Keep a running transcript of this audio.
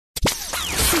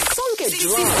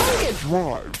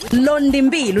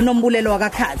Londimpilo Nombulelo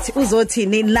wakakhathi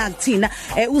uzothini la kuthina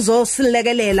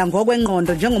uzosilekelela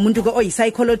ngokwengqondo njengomuntu ke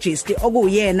oyipsychologist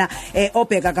okuyena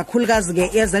obheka kakhulukazi ke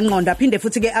ezengqondo aphinde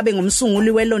futhi ke abe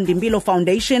ngumsunguli weLondimpilo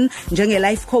Foundation njenge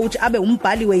life coach abe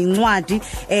umbhali weincwadi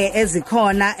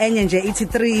ezikhona enye nje ithi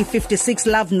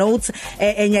 356 love notes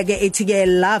enye ke ethi ke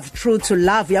love true to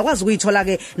love yakwazi ukuyithola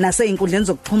ke nase inkundleni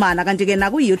zokuxhumana kanti ke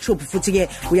na ku YouTube futhi ke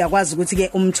uyakwazi ukuthi ke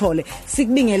umthole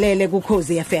sikubingelele ku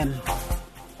Khosi FM.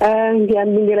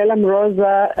 Ngiyabingelela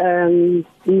Mroza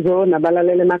ngizo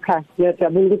nabalalele emakhaya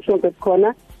ngiyajabula ukuthi sonke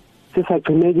sikhona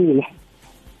sisagcinekile.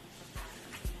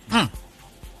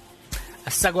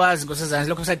 Asakwazi ngosazana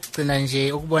lokho sagcina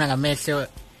nje ukubona ngamehlo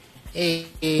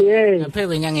ngaphezulu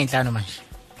kwenyanga enhlanu manje.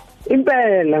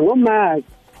 Impela ngoMarch.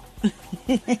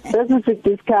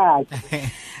 Sesifidiscard.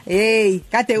 Hey,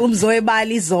 kade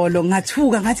umzoyebala izolo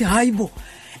ngathuka ngathi hayibo.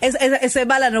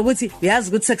 Esebala nokuthi uyazi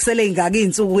ukuthi sekusele ingaka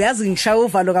izinsuku uyazi ngishaya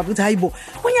uvalo kabi ukuthi hayibo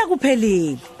unyaka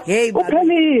uphelile. Hey baba.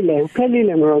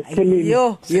 Uphelile Mroza, uphelile.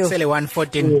 Yo, sekusele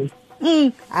 114.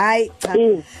 Hayi cha.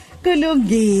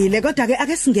 Kulungile kodwa ke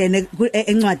ake singene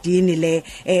encwadini le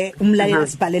umlaleli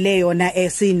sibhalele yona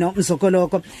esino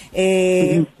mzokoloko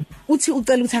uthi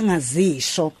ucela ukuthi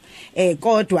angazisho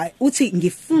kodwa uthi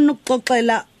ngifuna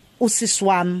ukuxoxela usisi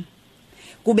wami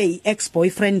kube yi-ex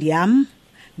boyfriend yami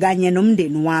kanye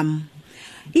nomndeni wami.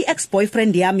 I-ex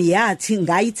boyfriend yami yathi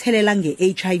ngayithelela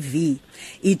nge-HIV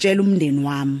itshela umndeni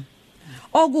wami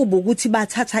okuba ukuthi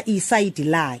bathatha iside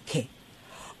lakhe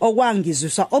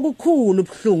okwangizwisa okukhulu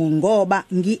ubhlungu ngoba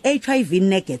ngi-HIV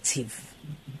negative.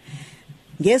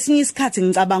 Ngesinye isikhathi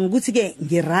ngicabanga ukuthi ke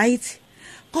ngiright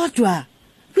kodwa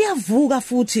kuyavuka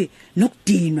futhi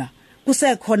nokudinwa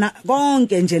kusekhona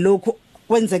konke nje lokho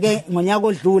kwenzeke ngonyaka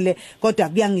odlule kodwa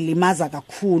kuyangilimaza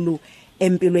kakhulu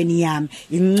empilweni yami.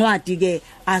 Incwadi ke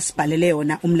asibhalele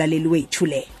yona umlaleli wethu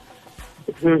le.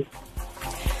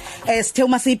 Sithe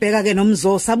uma siyibheka ke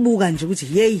nomzo sabuka nje ukuthi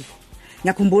hey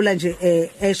ngiyakhumbula nje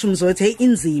esho umzothi hey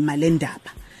inzima le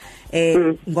ndaba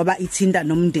ngoba ithinta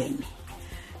nomndeni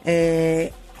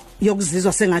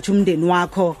yokuzizwa sengathi umndeni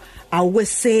wakho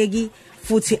awukweseki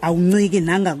futhi awunciki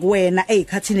nanga kuwena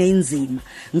ezikhathini einzima.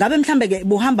 Ngabe mhlambe ke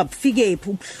buhamba bufike ephi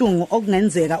ubhlungu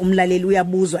okungenzeka umlaleli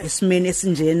uyabuzwa esimeni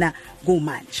esinjena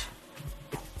kumanje.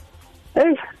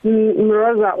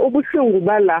 Mroza ubuhlungu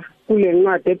bala kule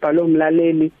ncwadi ebhalwe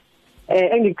umlaleli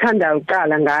engikuthanda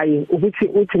uqala ngaye ukuthi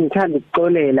uthi ngithanda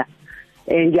ukuxolela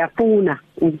ngiyafuna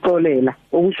ukuxolela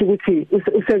okusho ukuthi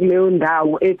usekuleyo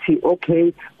ndawo ethi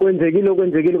okay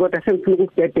kwenzekile kodwa sengifuna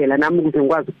ukudedela nami ukuze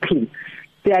ngikwazi ukuphila.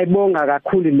 Siyayibonga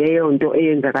kakhulu leyo nto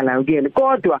eyenzakalayo kuyena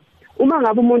kodwa uma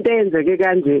ngabe umuntu eyenzeke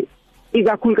kanje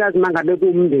ikakhulukazi mangabe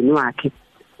kuumndeni wakhe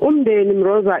umndeni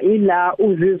Mroza ila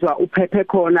uzizwa uphephe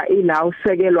khona ila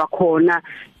usekelwa khona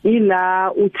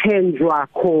ila uthenjwa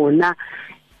khona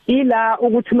ila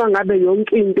ukuthi mangabe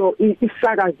yonke into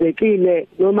isakazekile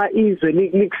noma izwe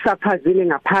likusaphazile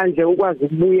ngaphandle ukwazi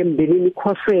ukubuya emndenini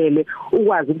ikhosele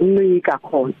ukwazi ukunika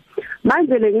khona.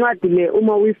 Manje le ncwadi le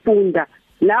uma uyifunda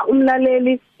la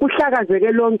umlaleli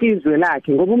kuhlakazeke lonke izwe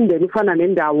lakhe ngoba umndeni ufana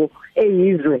nendawo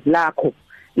eyizwe lakho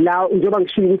la njengoba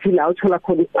ngishilo ukuthi la uthola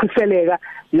khona ukukhuseleka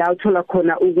la uthola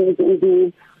khona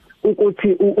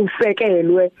ukuthi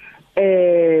usekelwe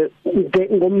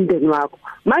ngomndeni wakho.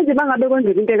 Manje bangabe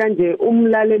kwenzeka into kanje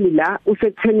umlaleli la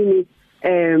usekuthenini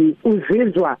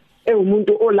uzizwa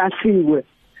umuntu olahliwe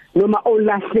noma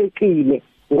olahlekile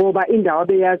ngoba indawo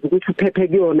abeyazi ukuthi uphephe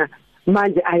kuyona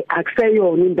manje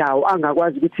akuseyona indawo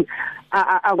angakwazi ukuthi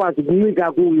akwazi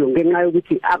ukunika kuyo ngenxa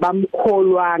yokuthi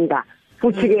abamkholwanga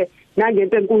futhi ke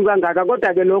nangento enkulu kangaka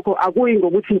kodwa ke lokho akuyi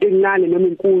ngokuthi into encane noma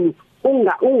inkulu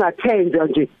ungathenjwa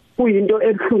nje kuyinto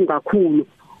ebuhlungu kakhulu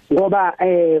ngoba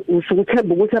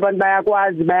usukuthemba ukuthi abantu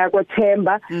bayakwazi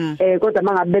bayakwathemba kodwa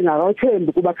mangabe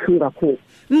bengakathembi kuba kuhlungu kakhulu.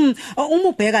 Uma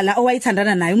ubheka la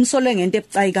owayithandana naye umsolwe ngento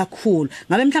ebucayi kakhulu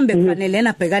ngabe mhlambe kufanele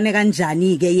yena bhekane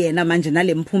kanjani ke yena manje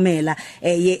nalemphumela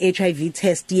ye-HIV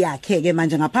test yakhe ke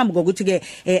manje ngaphambi kokuthi ke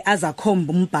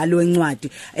azakhomba umbhalo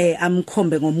wencwadi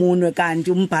amkhombe ngomunwe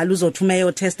kanti umbhalo uzothuma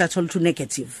eyo test athole to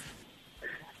negative.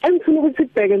 Engifuna ukuthi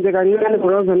sibheke nje kancane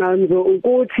Mroza nawo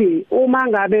ukuthi uma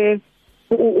ngabe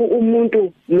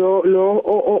umuntu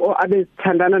lo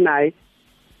abezithandana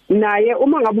naye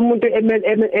uma ngabe umuntu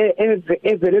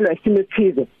evelelwa isimo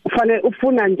ethize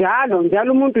ufuna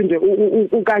njalo umuntu nje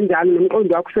ukanjani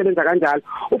nomqondo wakho usebenza kanjalo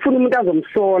ufuna umuntu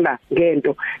azomsola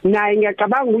ngento naye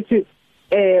ngiyacabanga ukuthi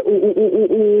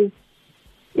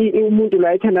umuntu lo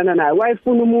ayithandana naye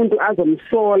wayefuna umuntu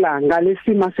azomsola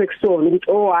ngalesimo sekusona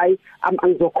ukuthi hayi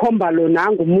angizokhomba lo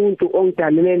nanga umuntu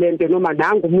ongidalele lento noma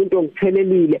nanga umuntu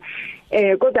ongithelelile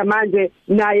kodwa manje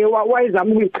naye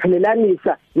wayezama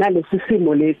ukuyiqhelelanisa nalesi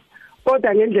simo lesi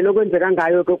kodwa ngendlela okwenzeka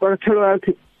ngayo kwathola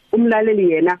ukuthi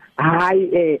umlaleli yena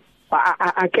hayi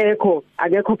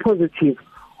akekho positive.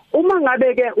 Uma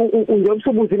ngabe ke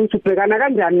njengobusubuzi ukuthi ubhekana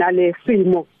kanjani nale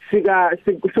simo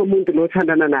somuntu lo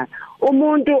othandana naye.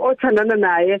 Umuntu othandana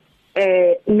naye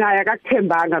naye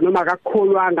akathembanga noma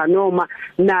akakholwanga noma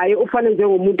naye ufanele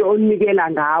njengomuntu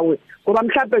onikela ngawe ngoba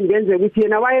mhlawumbe ngenzeka ukuthi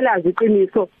yena wayelazi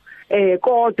iqiniso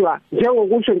kodwa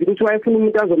njengokusho nje ukuthi wayefuna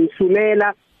umuntu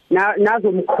azomsulela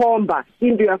nazomkhomba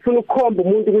into yafuna ukukhomba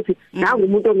umuntu ukuthi nanga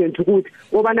umuntu ongenza ukuthi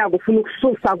ngoba naku ufuna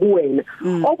ukususa kuwena.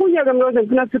 Okunye ke manje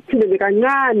ngifuna sikuthinde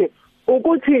kancane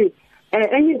ukuthi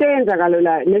enye into eyenzakala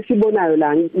la nesibonayo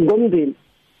la ngomndeni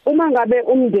uma ngabe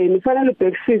umndeni ufanele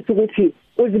ubhekisise ukuthi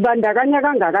uzibandakanya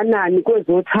kangakanani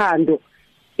kwezothando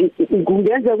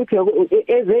kungenzeka ukuthi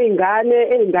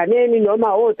eyinganeni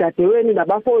noma odadewenu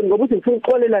nabafowenu ngoba uthi ufuna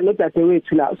ukuxolela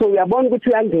nodadewethu la so uyabona ukuthi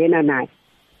uyangena naye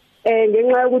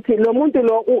ngenxa yokuthi lo muntu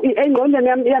lo engqondweni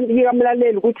yami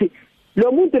kamlaleli ukuthi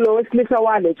lo muntu lo wesilisa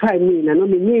walethwa yimina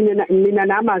noma mina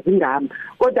namazi ngami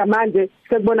kodwa manje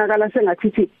sekubonakala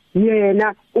sengathi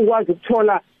yena ukwazi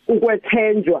ukuthola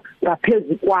ukwethenjwa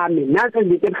ngaphezulu kwami nanso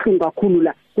into ebuhlungu kakhulu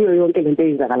la kuyo yonke lento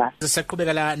eyenzakalayo.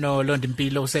 Saqhubeka la no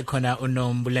Londimpilo usekhona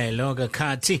uNombulelo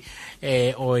Khathi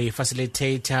oy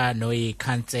facilitator noyi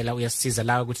counselor uyasiza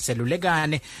la ukuthi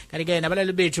selulekane kanti ke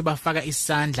nabalali bethu bafaka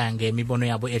isandla ngemibono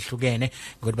yabo ehlukene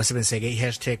ngokuthi basebenziseke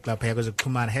i-hashtag lapha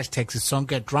yakuxhumana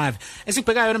 #sisonke_drive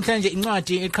esibhekayo namhlanje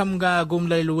incwadi eqhamuka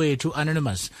kumlaleli wethu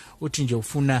Anonymous uthi nje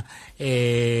ufuna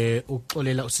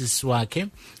ukuxolela usisi wakhe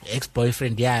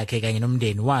ex-boyfriend yakhe kanye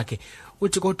nomndeni wakhe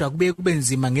uthi kodwa kube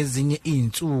nzima ngezinye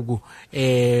izinsuku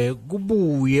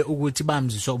kubuye ukuthi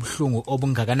bamziswa ubuhlungu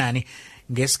obungakanani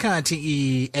ngesikhathi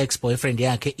i-ex-boyfriend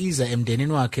yakhe iza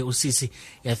emndenini wakhe usisi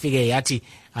yafike yathi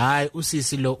hayi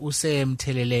usisi lo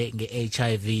usemthelele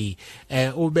nge-HIV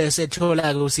ubese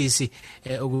thola ke usisi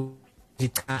ukuthi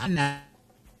cha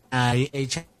nayo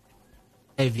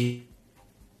HIV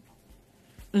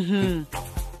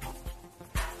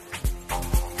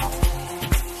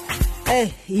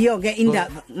Yoke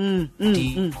indaba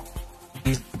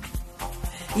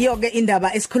yoke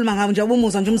indaba esikhuluma ngayo nje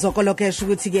ubumuzwa nje umzokolo kesho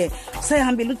ukuthi ke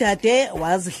sehambile udade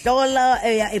wazihlola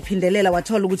ephindelela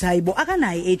wathola ukuthi hayibo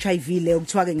akanayo HIV le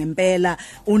ukuthiwa ke ngempela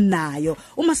unayo.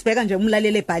 Uma sibheka nje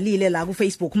umlaleli ebhalile la ku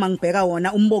Facebook uma ngibheka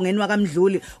wona umbongeni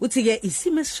wakamdluli uthi ke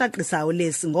isimo esishaqisayo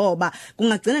lesi ngoba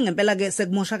kungagcina ngempela ke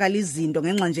sekumoshakala izinto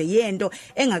ngenxa nje yento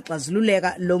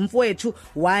engaxazululeka lo mfowethu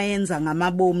wayenza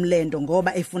ngamabomu lento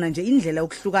ngoba efuna nje indlela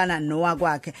yokuhlukana nowa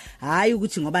kwakhe hayi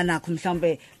ukuthi ngoba nakho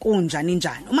mhlawumbe kunjani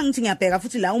njani. Uma ngithi ngiyabheka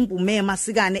futhi la umbume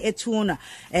masikane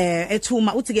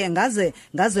ethuma uthi ke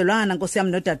ngazelwana Nkosi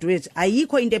yami nodadewethu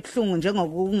ayikho into ebuhlungu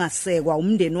njengokungasekwa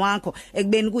umndeni wakho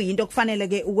ekubeni kuyinto kufanele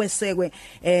ke ukwesekwe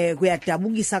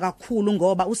kuyadabukisa kakhulu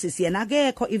ngoba usisi yena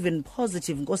akekho even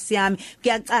positive Nkosi yami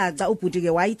kuyacaca ubhuti ke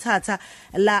wayithatha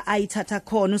la ayithatha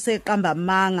khona useqamba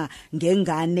amanga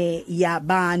ngengane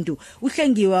yabantu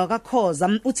uhlengiwe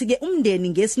wakakhoza uthi ke umndeni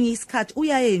ngesinye isikhathi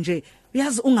uyaye nje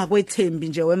uyazi ungakwethembi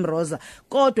nje wemroza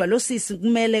kodwa lo sisi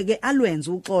kumele ke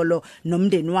alwenze uxolo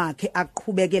nomndeni wakhe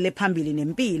aqhubekele phambili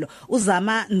nempilo.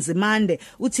 Uzama Nzimande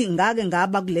uthi ngake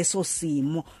ngaba kuleso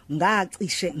simo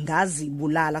ngacishe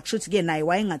ngazibulala kusho ukuthi ke naye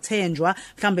wayengathenjwa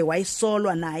mhlambe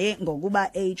wayisolwa naye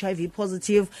ngokuba HIV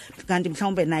positive kanti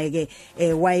mhlambe naye ke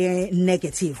waye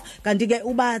negative kanti ke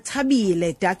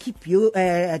ubathabile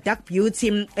dark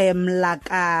beauty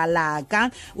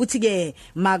mlakalaka uthi ke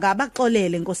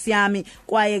makabaxolele Nkosi yami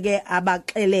kwaye ke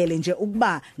abaxelele nje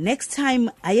ukuba next time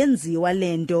ayenziwa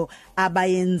lento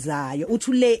abayenzayo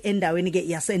uthule endaweni ke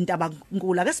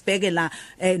yasentabankulu ake sibheke la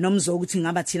nomzo ukuthi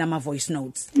ngaba thina ama voice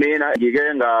notes. Mina ngike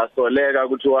ngasoleka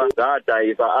kuthiwa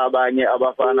zadayisa abanye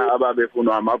abafana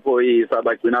ababefunwa amaphoyisa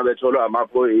bagcina betholwa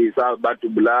amaphoyisa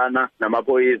badubulana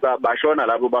namaphoyisa bashona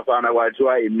labo bafana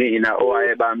kwathiwa imina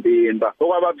owayebambimba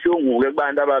okwababhlungu ke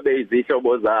kubantu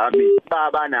ababeyizihlobo zami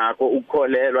baba nakho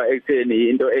ukukholelwa ekutheni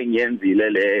into engiyenzile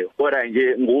leyo kodwa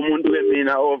nje ngumuntu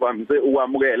wemina ovamise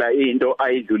ukwamukela into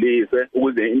ayidlulise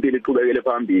ukuze impilo iqhubekele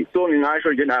phambili. So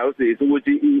ngingasho nje nayo sisi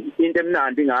ukuthi into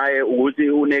emnandi ngaye ukuthi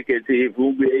unegative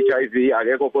ku-HIV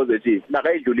akekho positive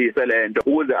nakayidlulise lento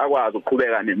ukuze akwazi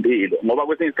ukuqhubeka nempilo ngoba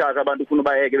kwesinye isikhathi abantu ufuna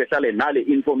bayeke behlale nale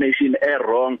information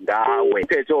wrong ngawe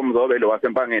uthethe umzobe lo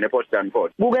wasempangeni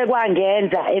ePortlandford kuke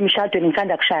kwangenza emshadweni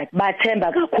ngithanda kushada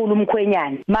bathemba kakhulu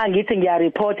umkhwenyana mangithi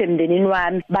ngiyareport emndenini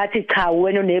wami bathi cha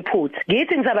wena unephutha iphutha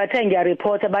ngithi ngisabathe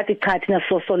ngiyareporta bathi cha thina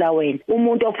sosola wena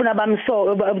umuntu ofuna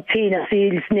thina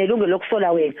sinelungelo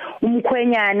lokusola wena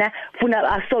umkhwenyana funa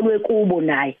asolwe kubo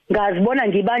naye ngazibona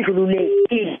ngibandlulule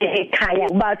ekhaya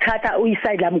bathatha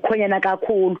uyiside la mkhwenyana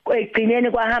kakhulu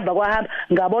egcineni kwahamba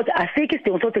ngabona asikho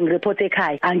isidingo sokuthi ngireport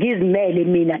ekhaya angizimele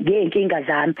mina ngeenkinga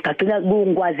zami ngagcina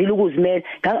kungikwazile ukuzimela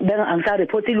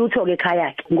angisareport lutho ke ekhaya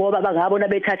yakhe ngoba bangabona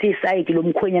bethatha iside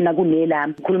lomkhwenyana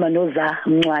kunelami khuluma noza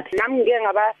umncwadi nami ngeke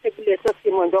ngabasekuleso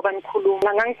simo njengoba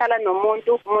nikhuluma ngangihlala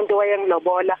umuntu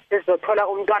wayengilobola ezothola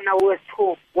umntwana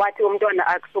wesi2 wathi umntwana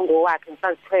akusungo wakhe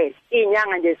ngisazithwele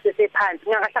inyanga nje sisephansi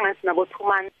ngakahlanganisa nabo 2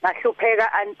 months bahlupheka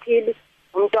until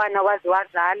umntwana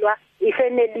wazalwa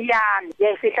ifamily yami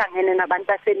yayihlangene nabantu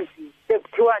basemzini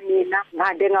sekuthiwa mina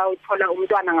ngande ngawuthola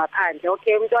umntwana ngaphandle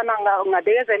okay umntwana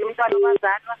ngabekezela umntwana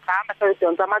wazalwa hamba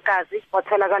sayodonsa amagazi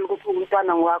watholakala ukuthi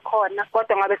umntwana ngowakhona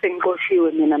kodwa ngabe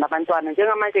sengiqoshiwe mina nabantwana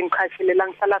njengamanje ngiqhashile la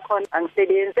ngihlala khona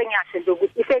angisebenzi ngiyasho nje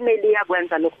ukuthi ifamily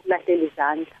yakwenza lokhu kulahlela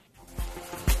izandla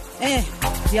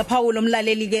Siyaphawula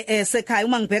umlaleli ke sekhaya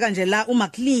uma ngibheka nje la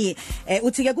uMacLean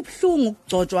uthi ke kubhlungu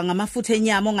ukugcotshwa ngamafutha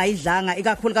enyama ongayidlanga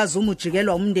ikakhulukazi uma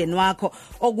ujikelwa umndeni wakho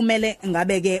okumele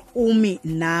ngabe ke umi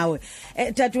nawe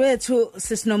dadewethu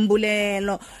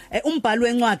sisinombulelo umbhalo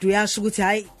wencwadi uyasho ukuthi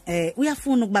hayi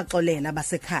uyafuna ukubaxolela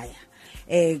abasekhaya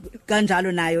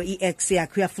kanjalo nayo iex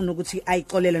yakhe uyafuna ukuthi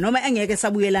ayixolele noma engeke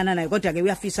sabuyelana nayo kodwa ke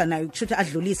uyafisa nayo ukuthi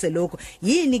adlulise lokho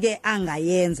yini ke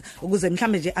angayenza ukuze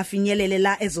mhlambe nje afinyelele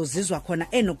la ezozizwa khona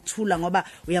enokuthula ngoba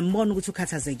uyambona ukuthi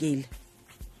ukhathazekile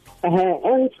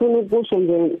engifuna ukusho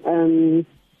nje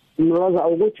Mroza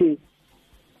ukuthi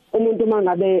umuntu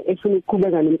mangabe efuna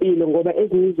ukuqhubeka nempilo ngoba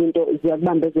ezinye izinto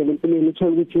ziyakubambezela empilweni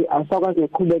uthola ukuthi awusakwazi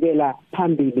ukuqhubekela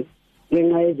phambili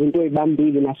ngenxa yezinto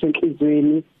ezibambile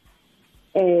nasenhlizweni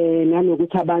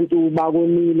nanokuthi abantu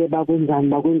bakonile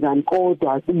bakwenzani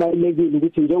kodwa kubalekile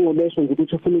ukuthi njengoba esho nje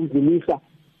ukuthi ufuna ukuzilisa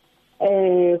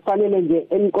fanele nje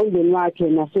emqondweni wakhe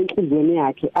nasenhlizweni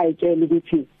yakhe ayitshela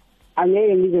ukuthi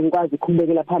angeke ngize ngikwazi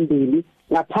ukuqhubekela phambili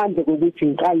ngaphandle kokuthi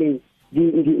ngiqale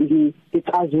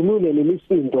ngicazulule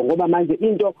lemisindo ngoba manje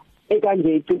into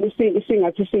ekanje igcina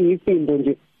isingathi siyisindo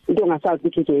nje into ongasazi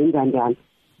ukuthi uzoyenza njani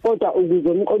kodwa ukuze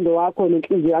umqondo wakho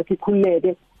nenhliziyo yakhe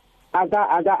ikhululeke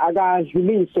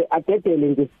akadlulise adedele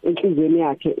nje enhlizweni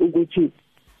yakhe ukuthi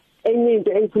enye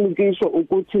into engifuna ukuyisho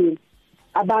ukuthi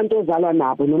abantu ozalwa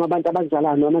nabo noma abantu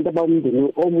abazalana noma abantu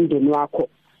abawumndeni wakho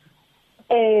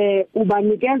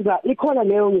ubanikeza ikhona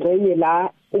leyo ngcenye la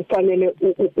ufanele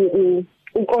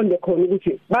uqonde khona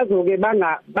ukuthi bazoke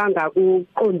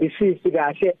bangakuqondisisi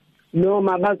kahle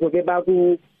noma bazoke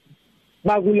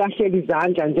bakulahlela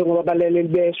izandla njengoba balaleli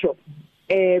besho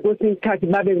kwesinye isikhathi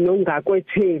babe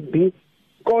nokungakwethembi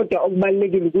kodwa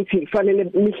okubalekile ukuthi kufanele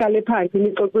nihlale phansi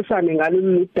nixoxisane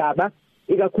ngalolu daba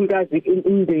ikakhulukazi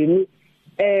umndeni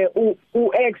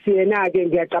uex yena ke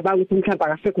ngiyacabanga ukuthi mhlawumbe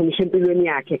akasekho ngisho empilweni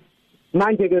yakhe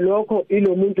manje ke lokho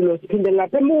ilo muntu lo siphindela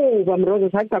lapha emuva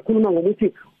Mroza sakhuluma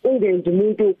ngokuthi ungenzi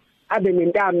umuntu abe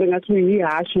nentambo engathi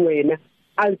uyihashi wena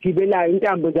aligibelayo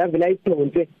intambo zavela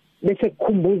idonse bese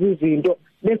kukhumbuza izinto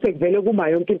bese kuvele kuma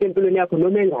yonke into empilweni yakho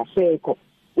noma engasekho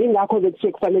ingakho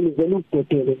ke kufanele ivele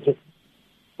ukudedele nje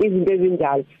izinto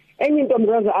ezinjalo enye into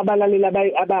Mroza abalalela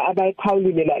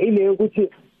abayiphawulile la ile ukuthi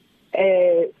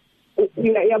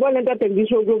yabona into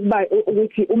adengisho ukuba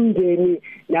ukuthi umndeni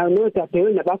nawo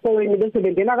nodadewenu nabafowenu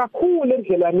besebenzela kakhulu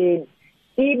endlelwaneni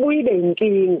ibuyibe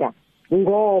inkinga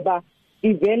ngoba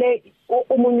ivele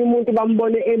umunye umuntu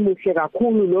bambone emuhle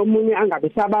kakhulu lo munye angabe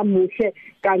sabamuhle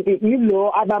kanti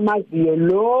yilo abamaziyo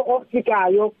lo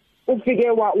ofikayo ufike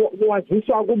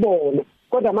waziswa kubona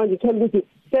kodwa manje uthola ukuthi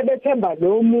sebethemba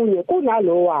lo munye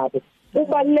kunalo wabo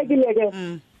kubalekile ke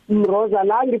Mroza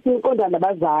la ngifuna uqonda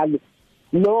nabazali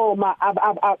noma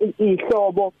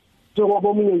ihlobo njengoba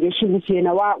omunye ngisho ukuthi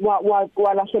yena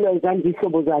walahlelela izandla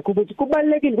ihlobo zakhe ukuthi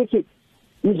kubalekile ukuthi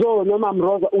nzo noma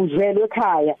Mroza uzelwe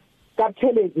ekhaya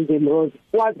kaphelezi nje Mroza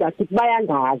wazi ukuthi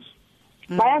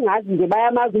bayangazi nje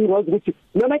bayamazi Mroza ukuthi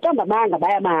noma eqamba manga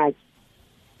bayamazi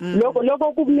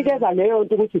lokho kukunikeza leyo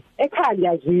nto ukuthi ekhaya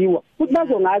yaziwa futhi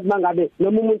bazongazi mangabe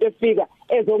noma umuntu efika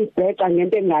ezongibheca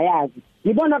ngento engayazi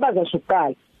yibona bazasho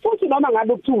kuqala futhi noma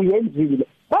ngabe kuthi uyenzile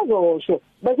bazosho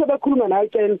bese bekhuluma nawe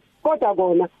ecela kodwa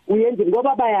kona uyenzile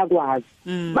ngoba bayakwazi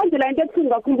manje la into ebuhlungu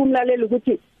kakhulu kumlaleli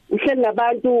ukuthi uhleli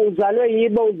nabantu uzalwe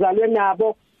yibo uzalwe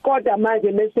nabo kodwa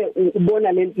manje bese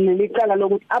ubona lelicala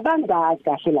lokuthi abangazi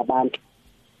kahle labantu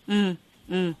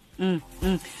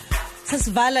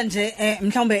Sesivala nje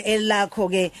mhlawumbe elakho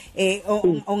ke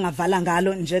ongavala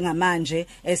ngalo njengamanje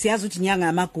siyazi ukuthi inyanga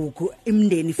yamagugu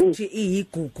imndeni futhi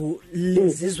iyigugu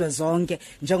lezizwe zonke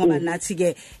njengoba nathi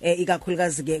ke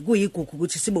ikakhulukazi ke kuyigugu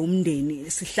ukuthi sibe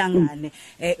umndeni sihlangane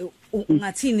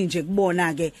ungathini nje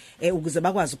kubona ke ukuze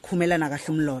bakwazi ukukhumelana kahle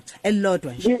umlotha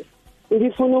elilodwa nje.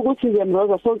 Ngifuna ukuthi nje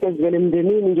Mroza sonke sivele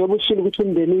emndenini njengoba ushilo ukuthi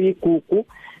umndeni uyigugu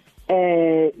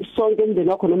sonke emndeni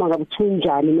wakho noma ngabe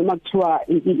uthunjani noma kuthiwa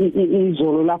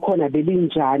izolo lakhona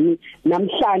belinjani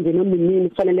namhlanje noma inini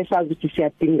kufanele sazi ukuthi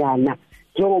siyadingana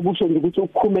njengoba usho nje ukuthi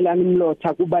ukukhumelana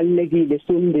umlotha kubalekile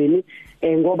somndeni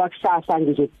ngoba kusasa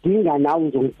ngizodinga nawe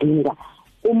uzongidinga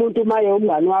umuntu maye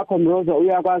umngani wakho Mroza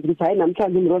uyakwazi ukuthi hayi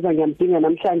namhlanje Mroza ngiyamdinga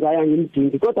namhlanje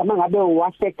ayangimdingi kodwa mangabe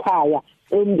wasekhaya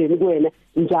emndeni kuwena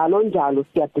njalo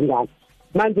siyadingana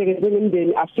manje ke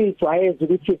njengemndeni asijwayeze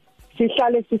ukuthi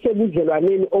sihlale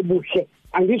sisebudlelwaneni obuhle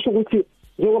angisho ukuthi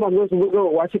njengoba Mroza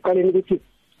wathi qaleni ukuthi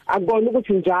akubona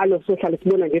ukuthi njalo sohlala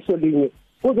sibona ngeso linye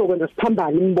kuzokwenza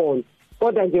siphambane imbono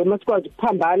kodwa nje uma sikwazi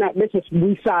ukuphambana bese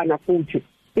sibuyisana futhi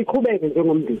iqhubeke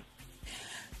njengomndeni.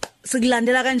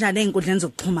 Sikulandela kanjani einkundleni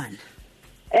zokuxhumana?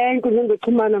 Einkundleni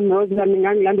zokuxhumana Mroza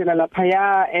ngingangilandela lapha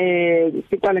ya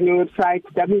siqala ngewebsite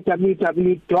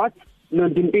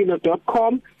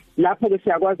www.londimpilo.com lapho ke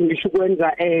siyakwazi ngisho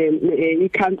ukwenza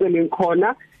i-counseling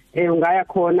khona ungaya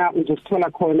khona uzosithola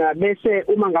khona bese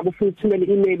uma ngabe ufuna ukuthumela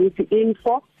i-email uthi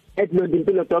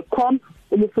info@londimpilo.com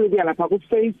uma ufuna ukuya lapha ku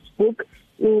Facebook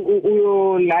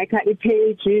uyo like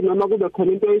i-page noma kube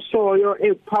khona into oyishoyo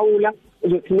ekuphawula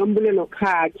uzothi Nombulelo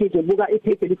Khathi uzobuka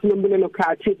i-page lithi Nombulelo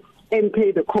Khathi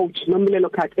NK the coach Nombulelo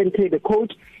Khathi NK the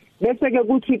coach bese ke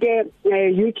kuthi ke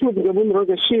YouTube njengoba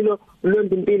uMroza shilo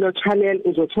Londimpilo channel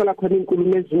uzothola khona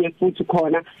inkulumo ezinye futhi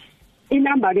khona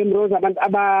inamba ke Mroza abantu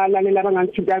abalalela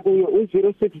abangangithinta kuyo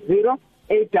u060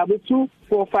 822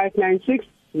 4596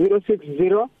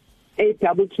 060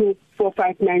 822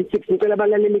 4596 ngicela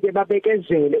abalaleli ke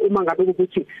babekezele uma ngabe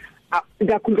ukuthi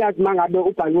kakhulukazi mangabe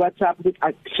ubhali WhatsApp ukuthi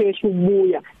akusheshe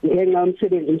ubuya ngenxa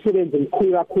yomsebenzi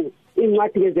mkhulu kakhulu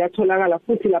incwadi ke ziyatholakala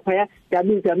futhi lapha ya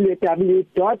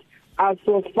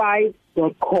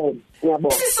www.aso5.com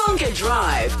yabo Sisonke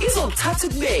drive izokuthatha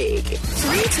ukubeke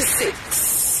 3 to 6